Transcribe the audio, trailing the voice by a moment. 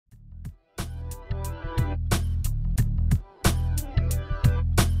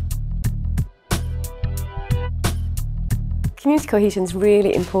Community cohesion is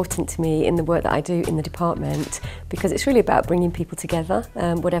really important to me in the work that I do in the department because it's really about bringing people together,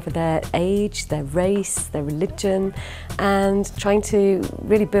 whatever their age, their race, their religion, and trying to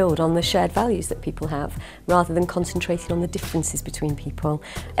really build on the shared values that people have rather than concentrating on the differences between people.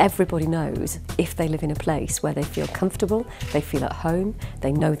 Everybody knows if they live in a place where they feel comfortable, they feel at home,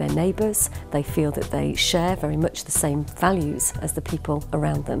 they know their neighbours, they feel that they share very much the same values as the people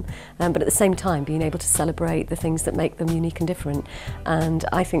around them, but at the same time being able to celebrate the things that make them unique and different. And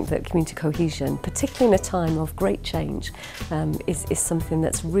I think that community cohesion, particularly in a time of great change, is something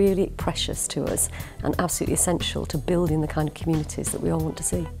that's really precious to us and absolutely essential to building the kind of communities that we all want to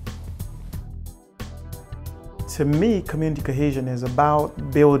see. To me, community cohesion is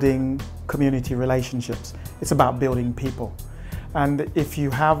about building community relationships. It's about building people. And if you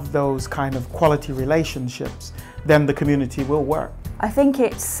have those kind of quality relationships, then the community will work. I think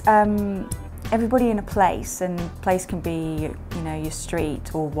it's everybody in a place, and place can be, you know, your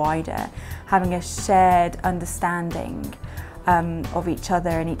street or wider, having a shared understanding of each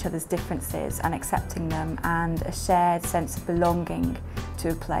other and each other's differences and accepting them, and a shared sense of belonging to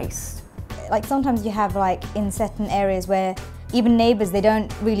a place. Like sometimes you have like in certain areas where even neighbours, they don't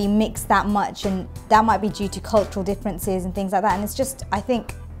really mix that much, and that might be due to cultural differences and things like that. And it's just, I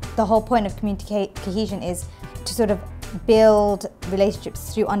think the whole point of community cohesion is to sort of build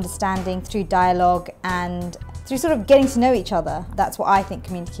relationships through understanding, through dialogue, and through sort of getting to know each other. That's what I think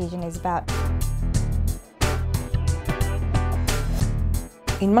community cohesion is about.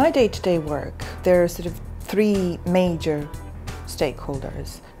 In my day-to-day work, there are sort of three major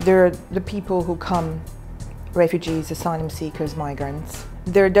stakeholders. There are the people who come, refugees, asylum seekers, migrants.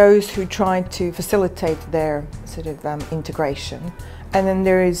 There are those who try to facilitate their sort of integration. And then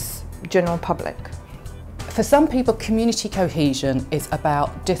there is general public. For some people, community cohesion is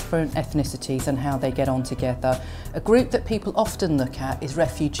about different ethnicities and how they get on together. A group that people often look at is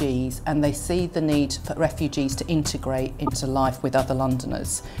refugees, and they see the need for refugees to integrate into life with other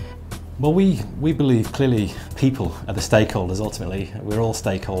Londoners. Well, we believe clearly people are the stakeholders ultimately. We're all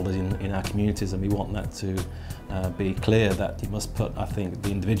stakeholders in our communities, and we want that to be clear that you must put, I think,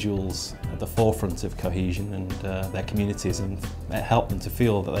 the individuals at the forefront of cohesion and their communities, and help them to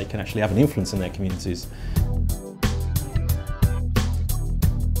feel that they can actually have an influence in their communities.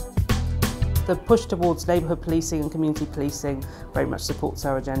 The push towards neighbourhood policing and community policing very much supports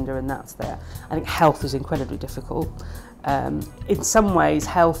our agenda, and that's there. I think health is incredibly difficult. In some ways,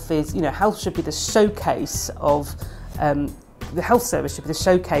 health should be the showcase of, the health service should be the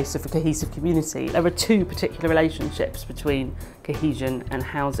showcase of a cohesive community. There are two particular relationships between cohesion and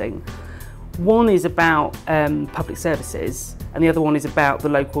housing. One is about public services, and the other one is about the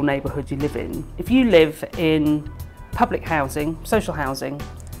local neighbourhood you live in. If you live in public housing, social housing,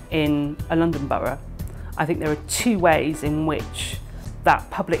 in a London borough, I think there are two ways in which that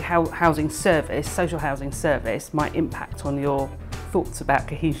public housing service, social housing service, might impact on your thoughts about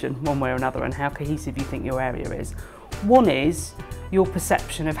cohesion one way or another, and how cohesive you think your area is. One is your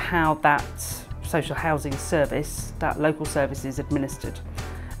perception of how that social housing service, that local service, is administered.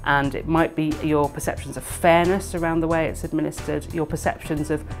 And it might be your perceptions of fairness around the way it's administered, your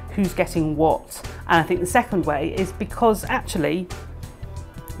perceptions of who's getting what. And I think the second way is because actually,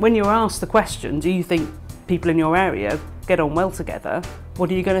 when you're asked the question, do you think people in your area get on well together,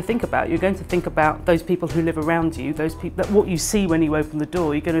 what are you going to think about? You're going to think about those people who live around you, those people, what you see when you open the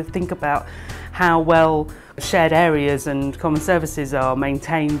door. You're going to think about how well shared areas and common services are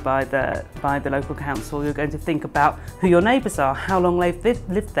maintained by the local council. You're going to think about who your neighbours are, how long they've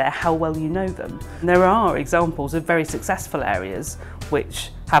lived there, how well you know them. And there are examples of very successful areas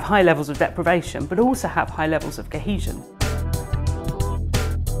which have high levels of deprivation but also have high levels of cohesion.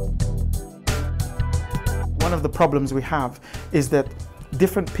 One of the problems we have is that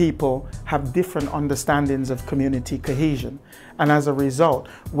different people have different understandings of community cohesion, and as a result,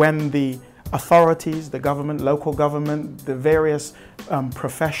 when the authorities, the government, local government, the various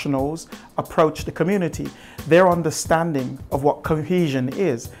professionals approach the community, their understanding of what cohesion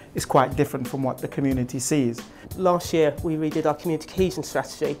is quite different from what the community sees. Last year we redid our community cohesion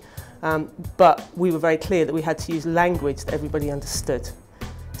strategy, but we were very clear that we had to use language that everybody understood.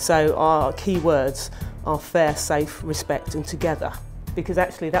 So our key words are fair, safe, respect and together, because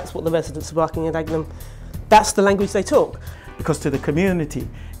actually that's what the residents of Barking and Dagenham, that's the language they talk. Because to the community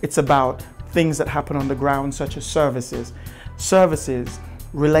it's about things that happen on the ground, such as services,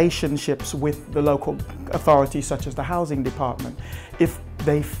 relationships with the local authorities such as the housing department. If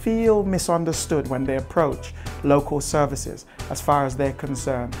they feel misunderstood when they approach local services, as far as they're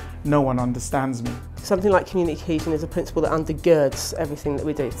concerned, no one understands me. Something like community cohesion is a principle that undergirds everything that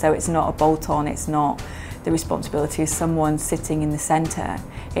we do. So it's not a bolt-on, it's not the responsibility of someone sitting in the centre,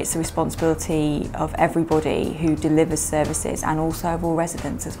 it's the responsibility of everybody who delivers services and also of all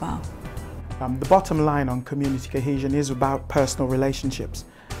residents as well. The bottom line on community cohesion is about personal relationships,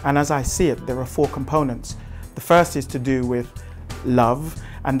 and as I see it, there are 4 components. The first is to do with love,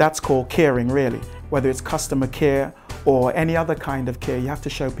 and that's called caring really. Whether it's customer care or any other kind of care, you have to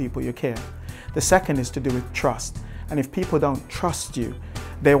show people you care. The second is to do with trust, and if people don't trust you,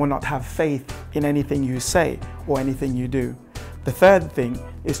 they will not have faith in anything you say or anything you do. The third thing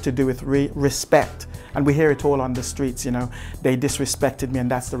is to do with respect, and we hear it all on the streets, you know, they disrespected me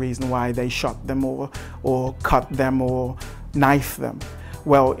and that's the reason why they shot them or cut them or knifed them.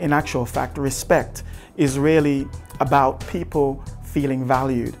 Well, in actual fact, respect is really about people feeling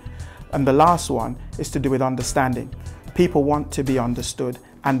valued. And the last one is to do with understanding. People want to be understood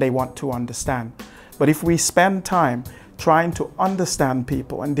and they want to understand. But if we spend time trying to understand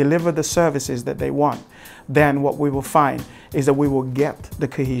people and deliver the services that they want, then what we will find is that we will get the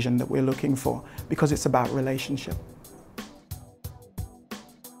cohesion that we're looking for, because it's about relationship.